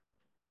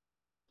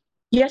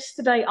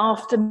Yesterday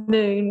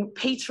afternoon,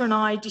 Peter and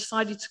I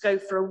decided to go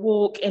for a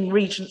walk in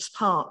Regent's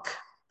Park,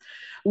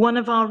 one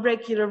of our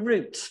regular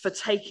routes for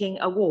taking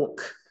a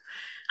walk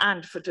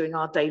and for doing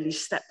our daily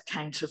step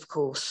count, of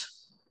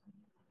course.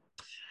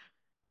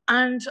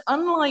 And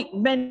unlike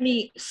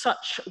many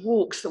such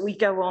walks that we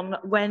go on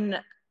when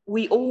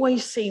we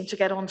always seem to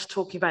get on to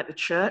talking about the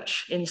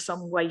church in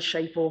some way,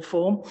 shape or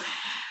form,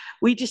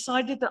 we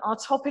decided that our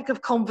topic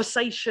of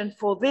conversation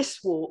for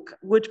this walk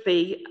would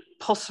be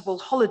possible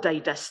holiday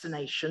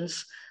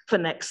destinations for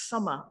next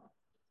summer.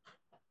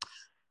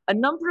 A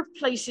number of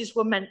places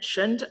were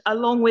mentioned,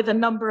 along with a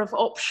number of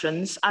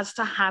options as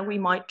to how we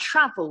might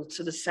travel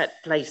to the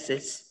set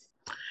places.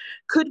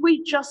 Could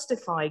we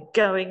justify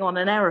going on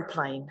an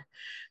aeroplane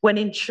when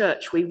in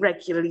church we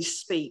regularly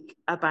speak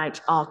about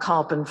our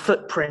carbon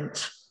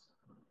footprint?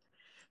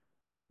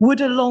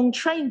 Would a long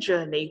train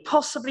journey,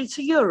 possibly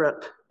to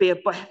Europe, be a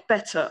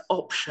better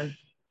option?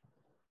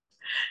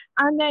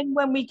 And then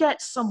when we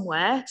get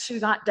somewhere to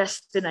that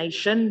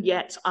destination,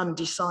 yet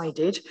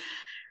undecided,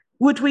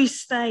 would we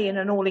stay in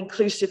an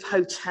all-inclusive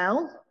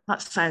hotel?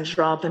 That sounds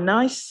rather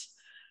nice.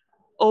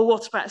 Or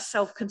what about a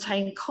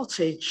self-contained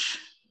cottage?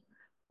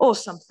 Or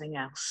something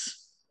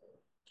else?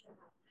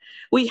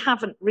 We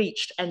haven't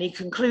reached any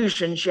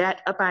conclusions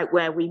yet about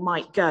where we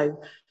might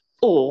go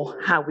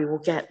or how we will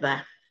get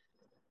there.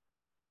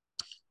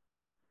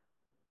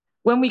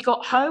 When we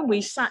got home,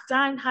 we sat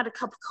down, had a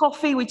cup of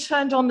coffee, we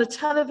turned on the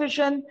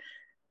television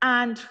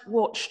and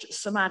watched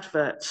some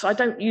adverts. I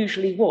don't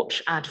usually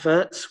watch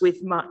adverts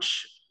with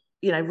much,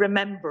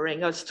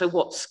 remembering as to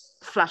what's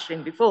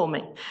flashing before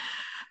me.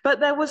 But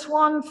there was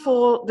one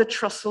for the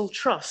Trussell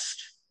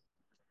Trust.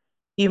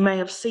 You may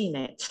have seen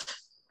it.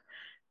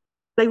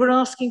 They were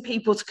asking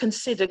people to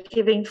consider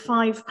giving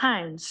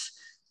 £5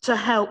 to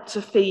help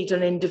to feed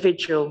an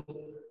individual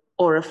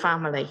or a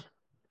family.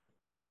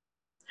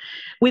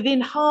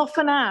 Within half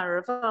an hour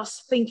of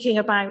us thinking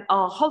about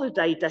our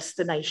holiday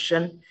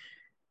destination,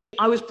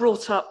 I was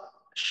brought up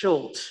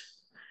short,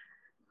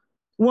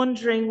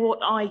 wondering what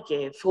I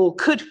give or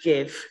could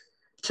give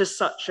to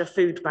such a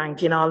food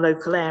bank in our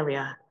local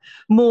area,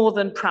 more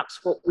than perhaps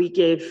what we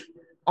give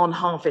on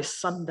Harvest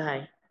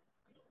Sunday.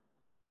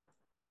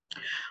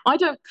 I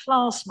don't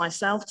class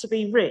myself to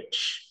be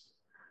rich,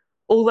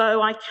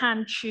 although I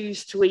can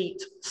choose to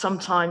eat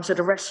sometimes at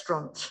a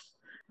restaurant,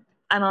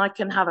 and I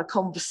can have a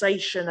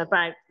conversation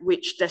about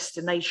which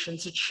destination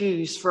to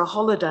choose for a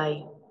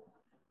holiday.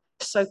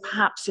 So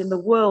perhaps in the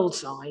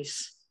world's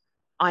eyes,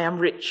 I am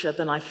richer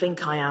than I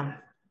think I am.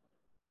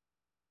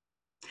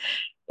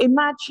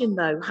 Imagine,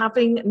 though,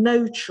 having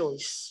no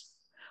choice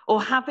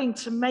or having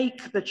to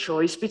make the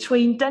choice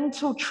between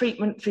dental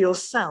treatment for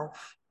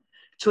yourself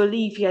to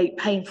alleviate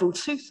painful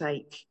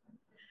toothache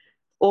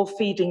or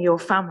feeding your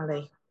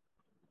family.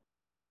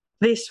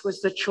 This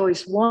was the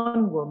choice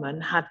one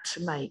woman had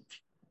to make.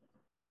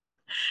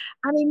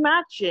 And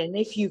imagine,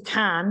 if you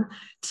can,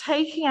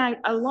 taking out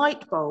a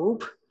light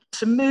bulb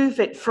to move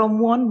it from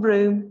one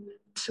room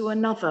to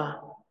another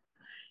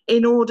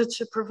in order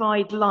to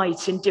provide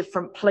light in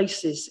different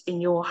places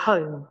in your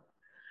home,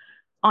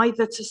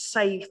 either to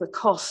save the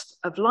cost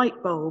of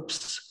light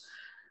bulbs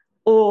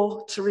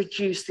or to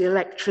reduce the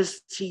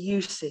electricity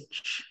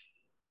usage,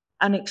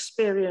 an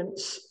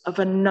experience of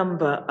a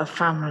number of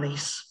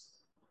families.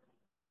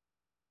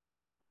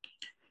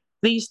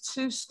 These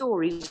two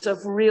stories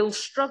of real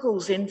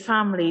struggles in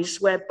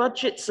families where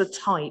budgets are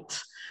tight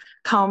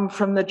come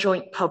from the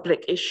Joint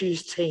Public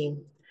Issues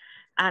team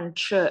and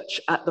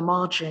Church at the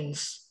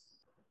Margins.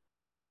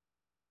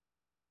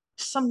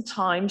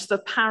 Sometimes the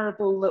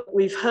parable that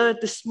we've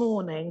heard this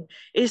morning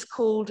is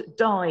called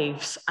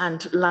Dives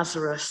and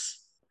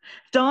Lazarus.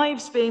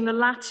 Dives being the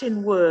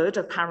Latin word,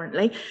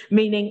 apparently,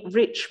 meaning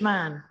rich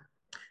man.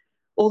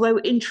 Although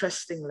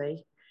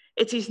interestingly,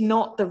 it is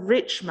not the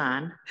rich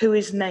man who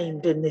is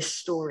named in this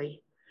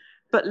story,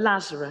 but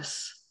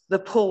Lazarus, the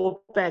poor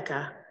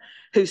beggar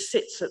who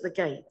sits at the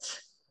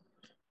gate.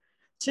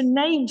 To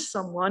name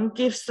someone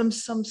gives them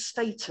some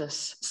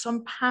status,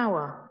 some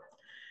power.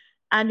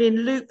 And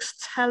in Luke's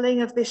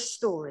telling of this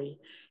story,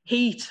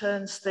 he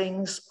turns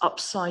things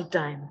upside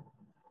down.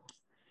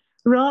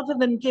 Rather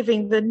than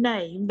giving the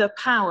name, the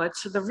power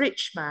to the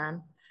rich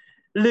man,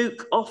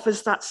 Luke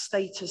offers that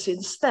status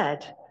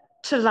instead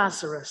to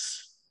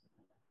Lazarus.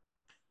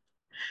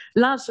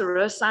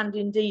 Lazarus and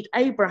indeed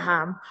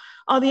Abraham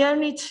are the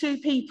only two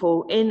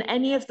people in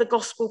any of the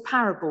gospel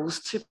parables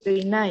to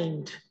be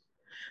named.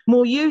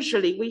 More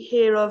usually we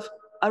hear of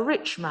a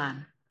rich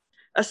man,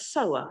 a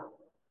sower,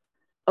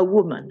 a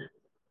woman,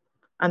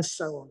 and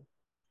so on,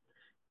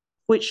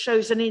 which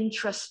shows an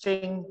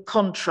interesting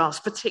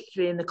contrast,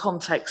 particularly in the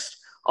context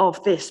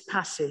of this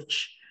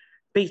passage,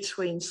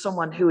 between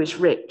someone who is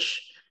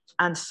rich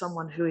and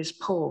someone who is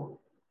poor.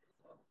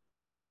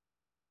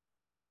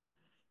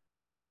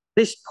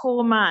 This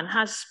poor man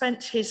has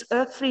spent his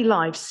earthly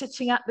life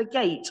sitting at the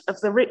gate of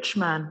the rich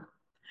man,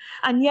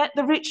 and yet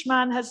the rich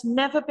man has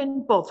never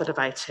been bothered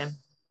about him,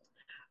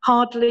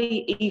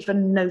 hardly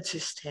even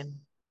noticed him,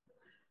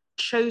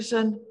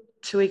 chosen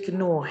to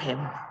ignore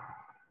him.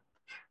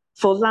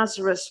 for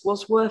Lazarus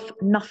was worth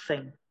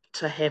nothing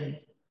to him.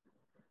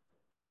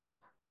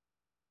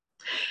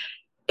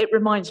 It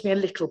reminds me a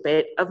little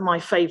bit of my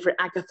favourite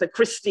Agatha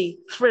Christie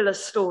thriller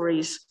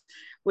stories,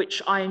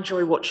 which I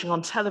enjoy watching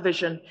on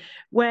television,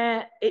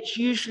 where it's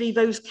usually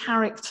those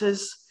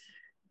characters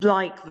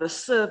like the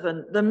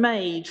servant, the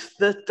maid,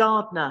 the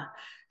gardener,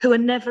 who are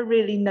never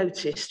really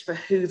noticed for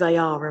who they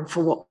are and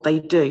for what they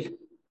do.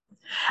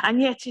 And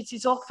yet it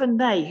is often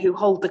they who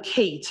hold the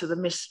key to the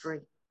mystery,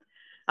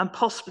 and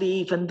possibly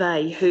even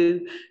they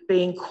who,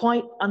 being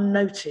quite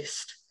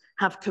unnoticed,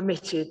 have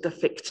committed the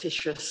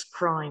fictitious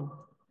crime.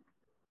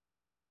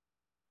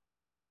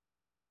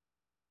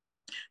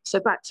 So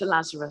back to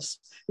Lazarus.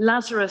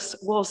 Lazarus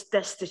was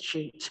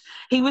destitute.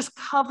 He was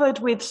covered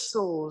with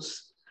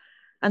sores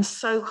and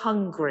so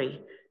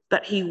hungry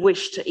that he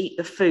wished to eat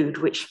the food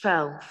which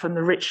fell from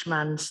the rich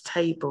man's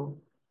table.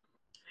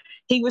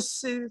 He was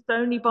soothed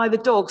only by the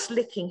dogs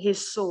licking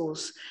his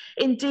sores.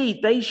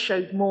 Indeed, they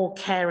showed more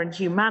care and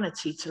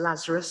humanity to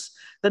Lazarus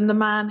than the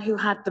man who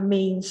had the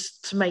means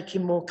to make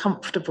him more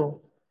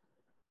comfortable.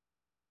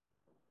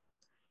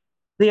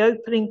 The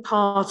opening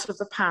part of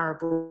the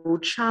parable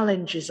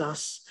challenges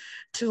us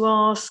to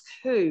ask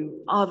who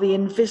are the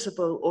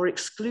invisible or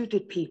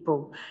excluded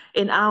people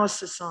in our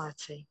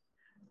society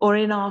or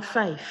in our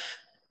faith,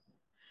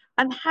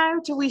 and how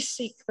do we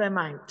seek them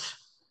out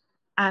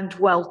and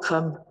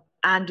welcome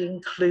and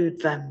include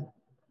them.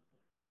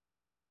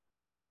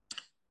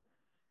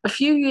 A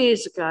few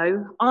years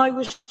ago, I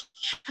was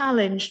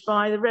challenged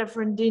by the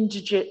Reverend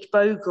Inderjit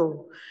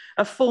Bogle,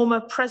 a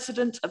former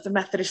president of the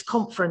Methodist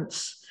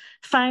Conference,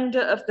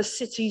 founder of the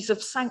Cities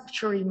of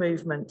Sanctuary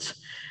movement,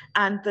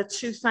 and the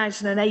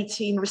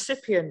 2018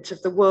 recipient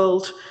of the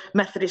World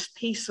Methodist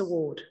Peace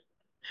Award.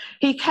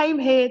 He came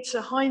here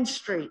to Hine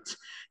Street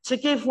to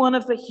give one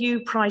of the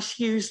Hugh Price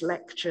Hughes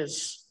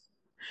lectures.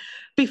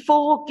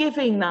 Before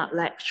giving that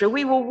lecture,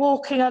 we were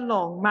walking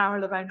along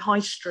Marylebone High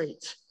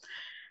Street,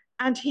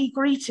 and he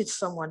greeted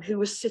someone who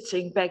was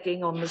sitting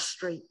begging on the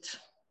street.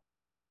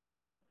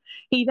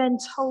 He then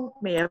told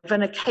me of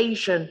an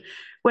occasion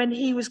when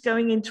he was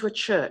going into a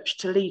church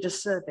to lead a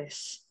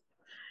service,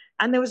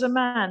 and there was a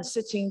man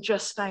sitting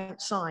just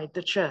outside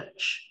the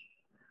church,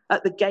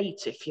 at the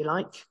gate, if you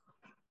like.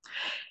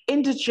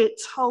 Inderjit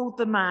told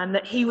the man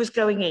that he was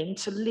going in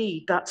to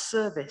lead that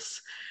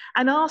service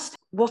and asked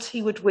what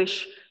he would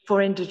wish for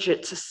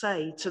Inderjit to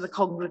say to the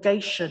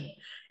congregation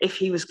if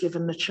he was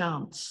given the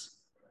chance.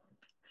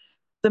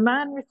 The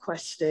man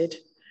requested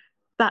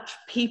that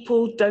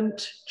people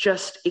don't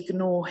just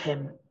ignore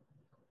him.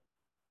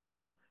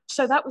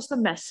 So that was the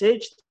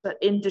message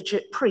that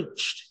Inderjit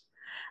preached.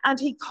 And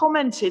he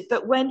commented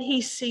that when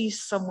he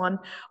sees someone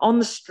on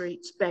the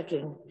streets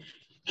begging,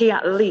 he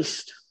at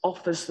least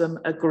offers them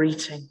a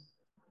greeting.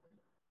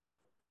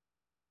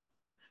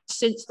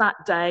 Since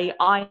that day,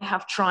 I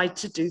have tried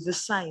to do the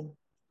same,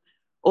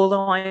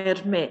 although I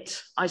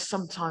admit I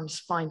sometimes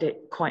find it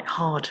quite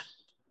hard.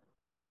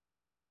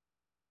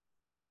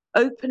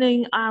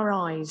 Opening our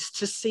eyes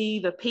to see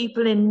the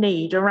people in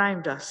need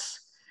around us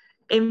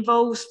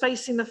involves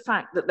facing the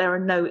fact that there are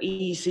no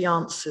easy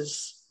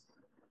answers.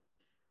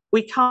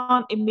 We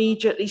can't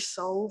immediately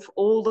solve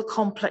all the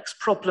complex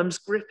problems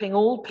gripping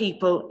all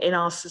people in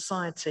our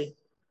society,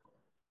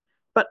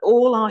 but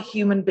all are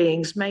human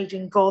beings made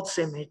in God's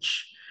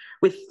image,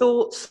 with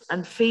thoughts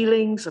and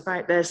feelings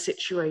about their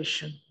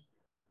situation.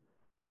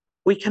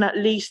 We can at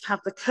least have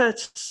the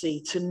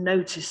courtesy to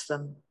notice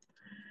them,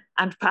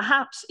 and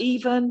perhaps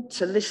even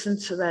to listen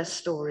to their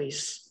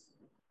stories.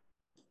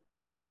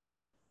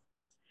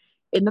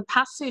 In the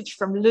passage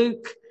from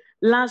Luke,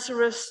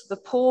 Lazarus, the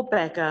poor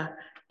beggar,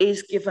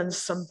 is given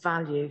some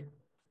value.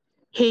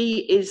 He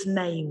is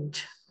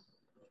named.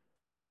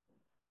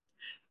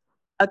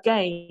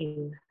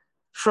 Again,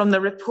 from the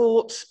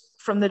report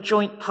from the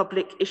Joint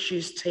Public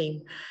Issues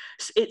team,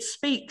 it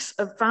speaks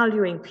of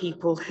valuing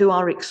people who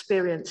are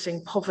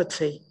experiencing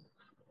poverty.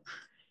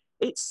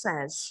 It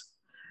says,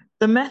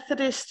 the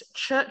Methodist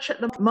Church at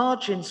the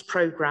Margins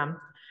programme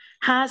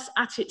has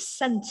at its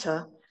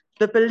centre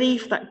the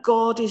belief that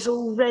God is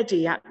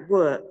already at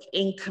work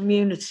in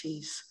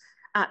communities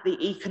at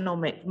the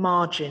economic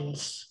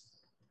margins,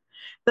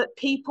 that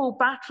people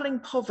battling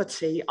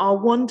poverty are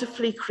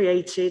wonderfully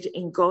created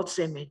in God's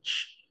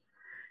image,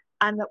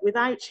 and that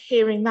without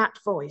hearing that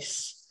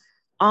voice,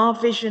 our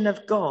vision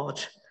of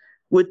God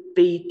would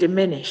be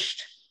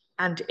diminished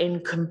and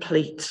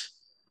incomplete.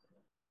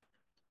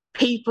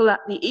 People at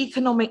the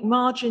economic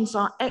margins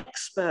are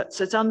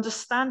experts at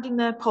understanding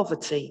their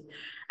poverty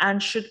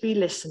and should be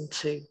listened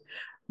to,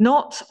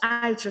 not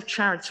out of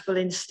charitable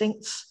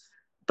instincts,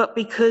 but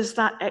because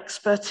that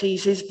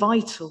expertise is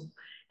vital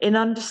in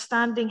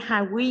understanding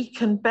how we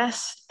can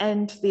best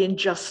end the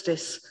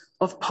injustice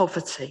of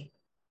poverty.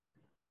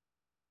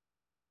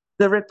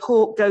 The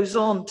report goes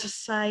on to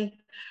say,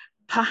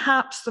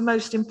 perhaps the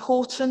most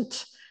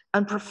important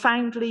and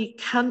profoundly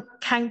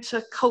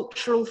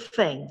countercultural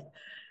thing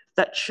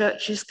that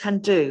churches can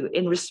do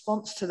in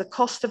response to the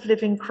cost of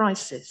living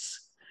crisis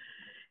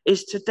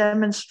is to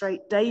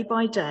demonstrate day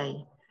by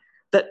day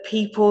that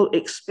people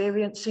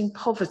experiencing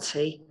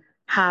poverty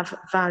have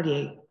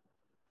value.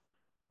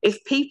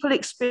 If people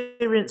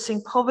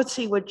experiencing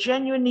poverty were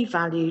genuinely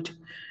valued,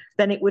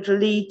 then it would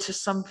lead to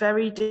some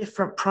very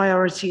different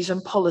priorities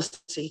and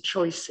policy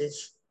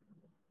choices.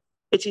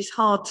 It is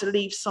hard to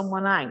leave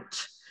someone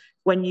out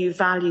when you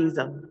value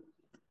them,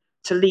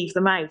 to leave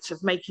them out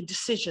of making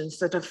decisions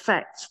that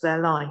affect their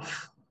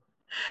life.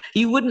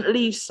 You wouldn't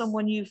leave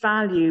someone you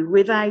value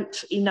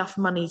without enough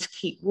money to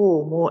keep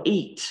warm or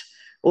eat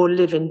or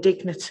live in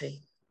dignity.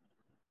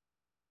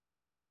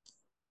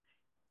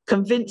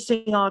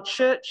 Convincing our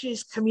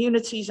churches,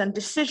 communities, and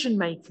decision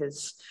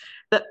makers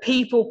that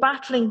people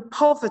battling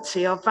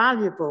poverty are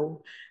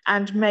valuable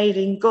and made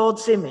in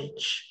God's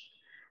image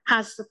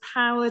has the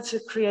power to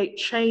create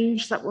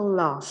change that will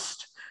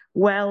last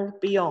well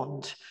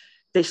beyond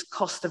this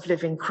cost of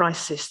living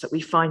crisis that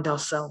we find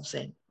ourselves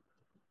in.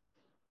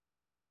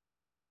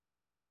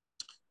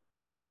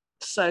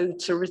 So,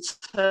 to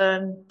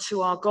return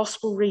to our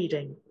gospel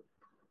reading,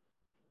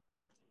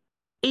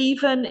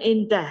 even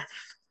in death,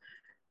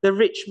 the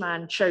rich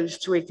man chose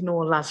to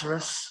ignore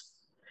Lazarus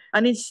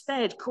and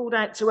instead called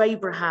out to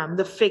Abraham,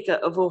 the figure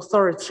of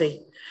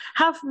authority,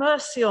 "Have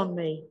mercy on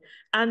me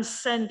and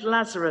send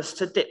Lazarus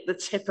to dip the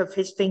tip of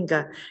his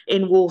finger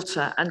in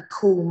water and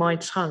cool my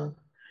tongue,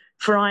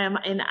 for I am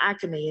in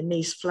agony in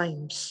these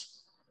flames."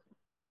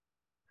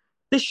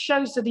 This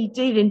shows that he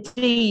did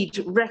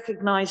indeed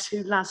recognize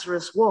who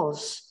Lazarus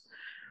was,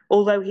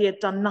 although he had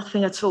done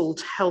nothing at all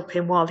to help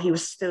him while he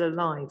was still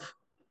alive.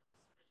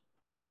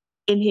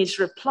 In his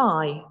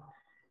reply,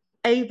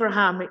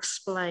 Abraham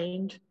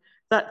explained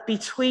that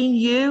between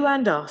you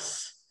and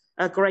us,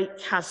 a great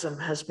chasm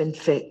has been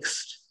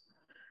fixed,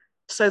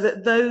 so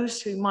that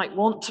those who might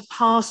want to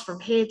pass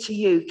from here to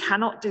you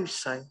cannot do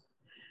so,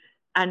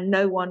 and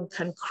no one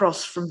can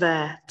cross from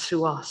there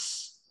to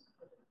us.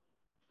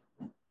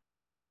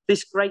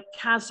 This great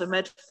chasm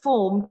had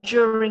formed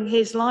during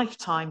his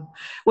lifetime,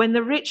 when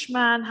the rich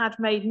man had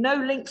made no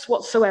links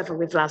whatsoever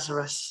with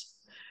Lazarus,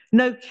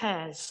 no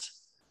cares,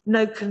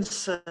 no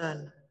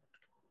concern.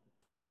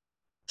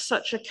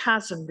 Such a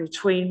chasm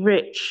between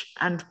rich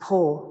and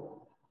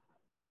poor.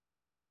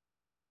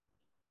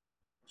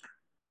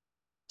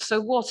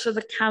 So what are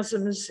the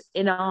chasms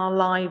in our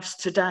lives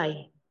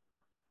today?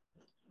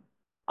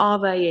 Are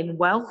they in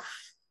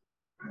wealth,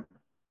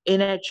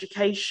 in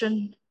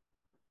education,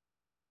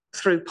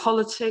 through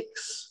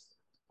politics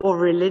or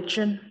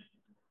religion?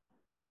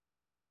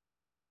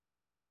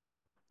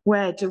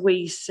 Where do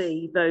we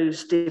see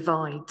those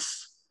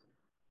divides?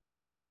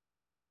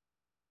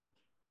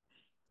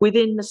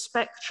 Within the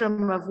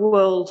spectrum of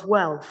world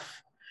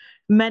wealth,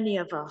 many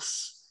of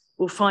us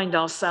will find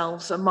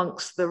ourselves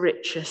amongst the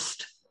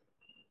richest.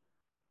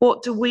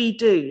 What do we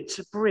do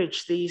to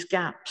bridge these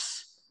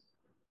gaps?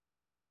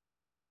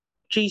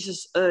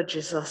 Jesus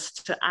urges us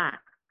to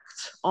act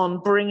on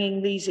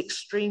bringing these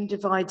extreme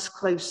divides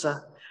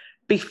closer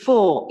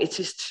before it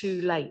is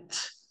too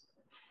late.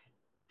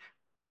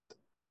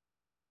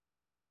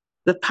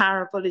 The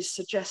parable is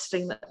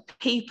suggesting that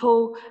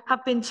people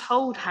have been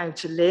told how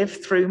to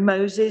live through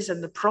Moses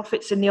and the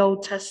prophets in the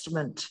Old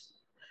Testament.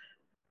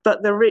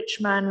 But the rich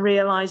man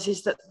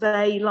realizes that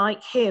they,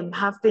 like him,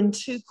 have been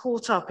too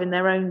caught up in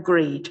their own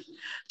greed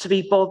to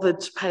be bothered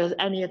to pay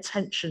any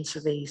attention to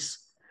these.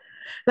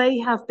 They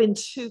have been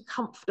too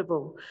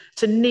comfortable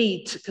to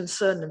need to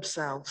concern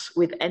themselves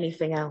with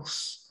anything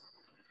else.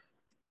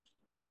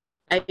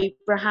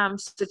 Abraham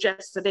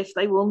suggests that if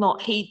they will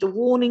not heed the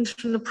warnings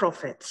from the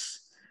prophets,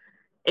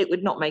 it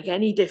would not make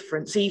any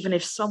difference, even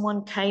if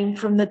someone came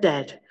from the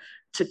dead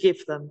to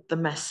give them the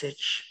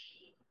message.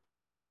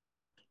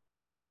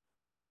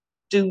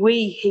 Do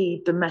we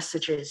heed the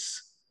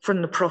messages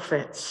from the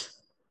prophets?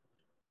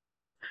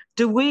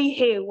 Do we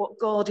hear what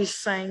God is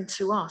saying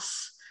to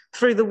us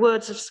through the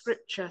words of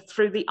Scripture,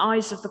 through the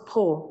eyes of the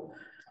poor,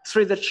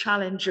 through the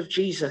challenge of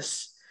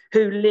Jesus,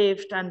 who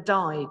lived and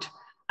died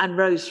and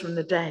rose from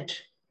the dead?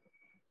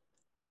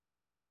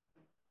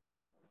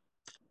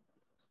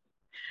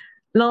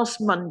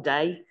 Last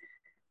Monday,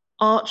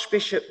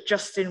 Archbishop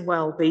Justin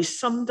Welby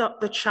summed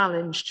up the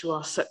challenge to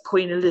us at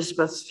Queen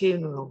Elizabeth's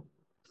funeral.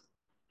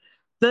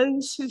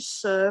 Those who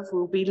serve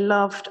will be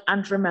loved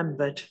and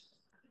remembered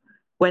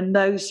when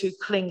those who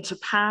cling to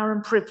power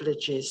and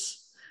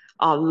privileges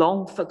are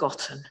long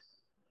forgotten.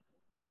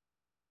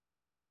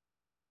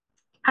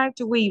 How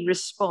do we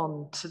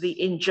respond to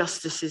the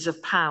injustices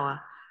of power,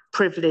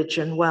 privilege,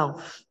 and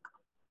wealth?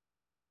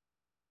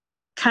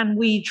 Can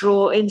we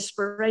draw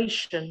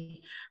inspiration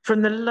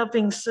from the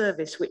loving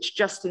service which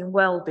Justin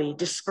Welby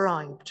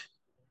described?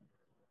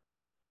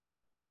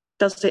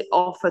 Does it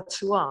offer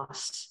to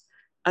us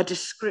a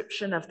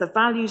description of the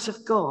values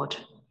of God,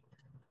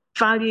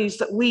 values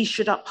that we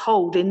should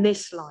uphold in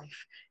this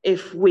life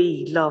if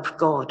we love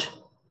God?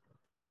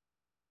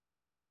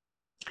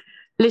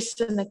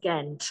 Listen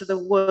again to the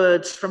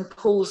words from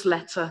Paul's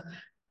letter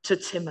to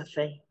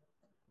Timothy.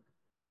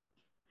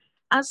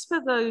 As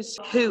for those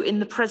who in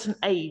the present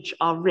age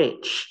are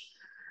rich,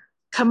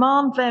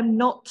 command them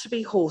not to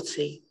be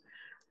haughty,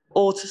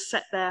 or to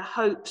set their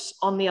hopes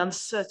on the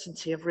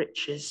uncertainty of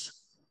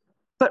riches,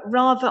 but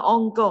rather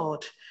on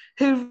God,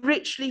 who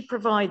richly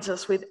provides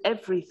us with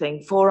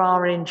everything for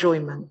our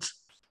enjoyment.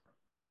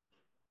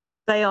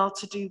 They are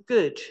to do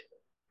good,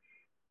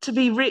 to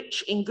be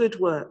rich in good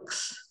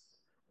works,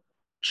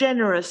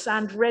 generous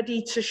and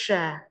ready to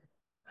share,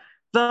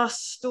 thus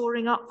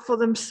storing up for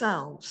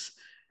themselves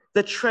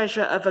the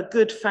treasure of a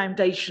good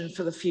foundation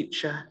for the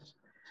future,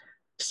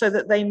 so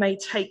that they may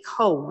take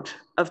hold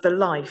of the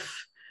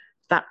life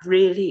that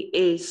really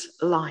is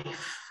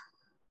life.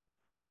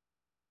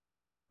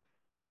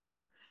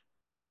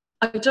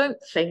 I don't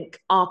think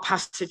our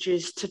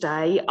passages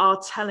today are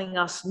telling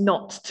us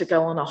not to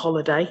go on a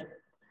holiday,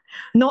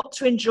 not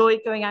to enjoy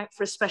going out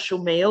for a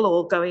special meal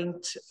or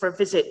going for a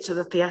visit to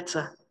the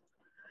theatre,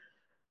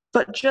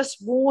 but just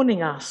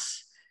warning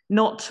us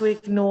not to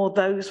ignore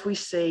those we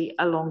see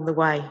along the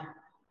way,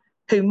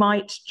 who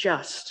might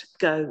just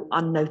go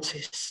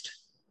unnoticed,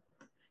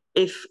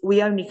 if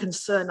we only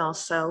concern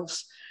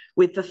ourselves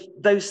with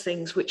those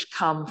things which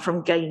come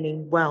from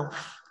gaining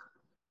wealth.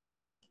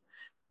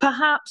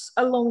 Perhaps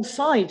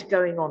alongside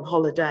going on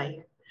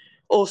holiday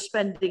or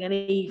spending an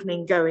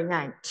evening going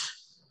out,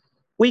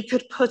 we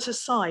could put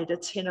aside a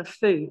tin of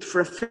food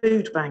for a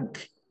food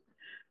bank,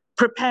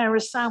 prepare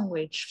a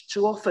sandwich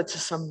to offer to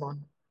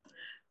someone,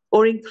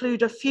 or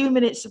include a few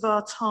minutes of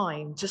our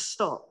time to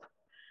stop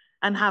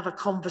and have a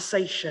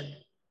conversation,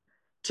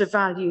 to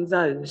value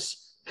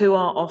those who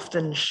are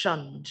often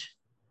shunned.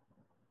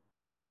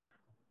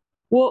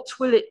 What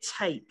will it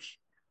take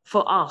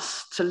for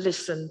us to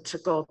listen to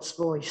God's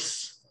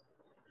voice?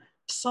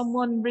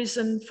 Someone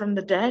risen from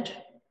the dead?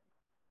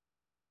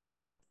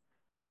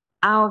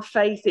 Our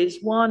faith is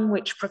one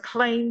which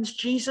proclaims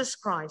Jesus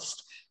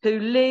Christ, who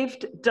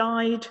lived,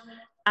 died,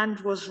 and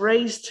was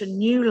raised to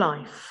new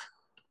life.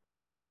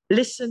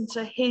 Listen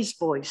to his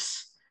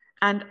voice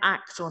and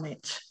act on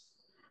it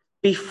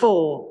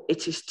before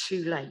it is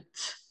too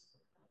late.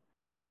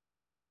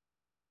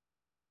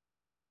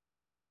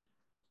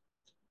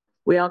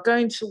 We are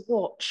going to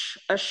watch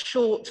a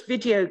short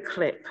video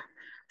clip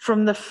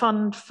from the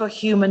Fund for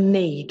Human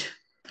Need,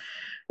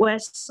 where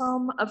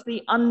some of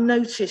the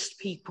unnoticed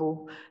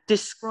people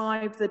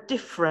describe the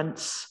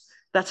difference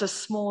that a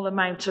small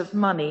amount of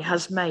money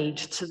has made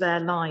to their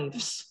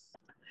lives.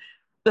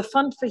 The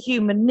Fund for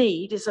Human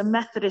Need is a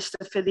Methodist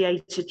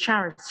affiliated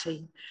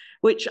charity,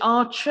 which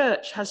our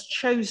church has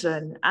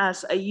chosen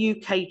as a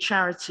UK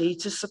charity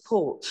to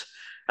support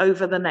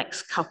over the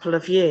next couple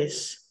of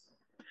years.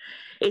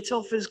 It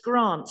offers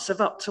grants of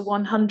up to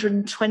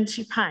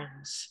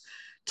 £120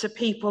 to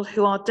people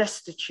who are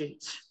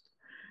destitute,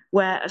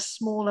 where a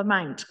small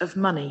amount of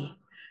money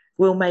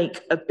will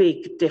make a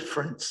big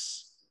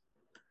difference.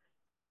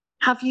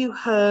 Have you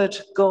heard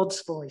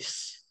God's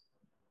voice?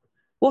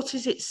 What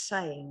is it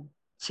saying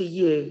to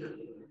you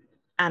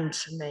and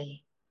to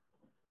me?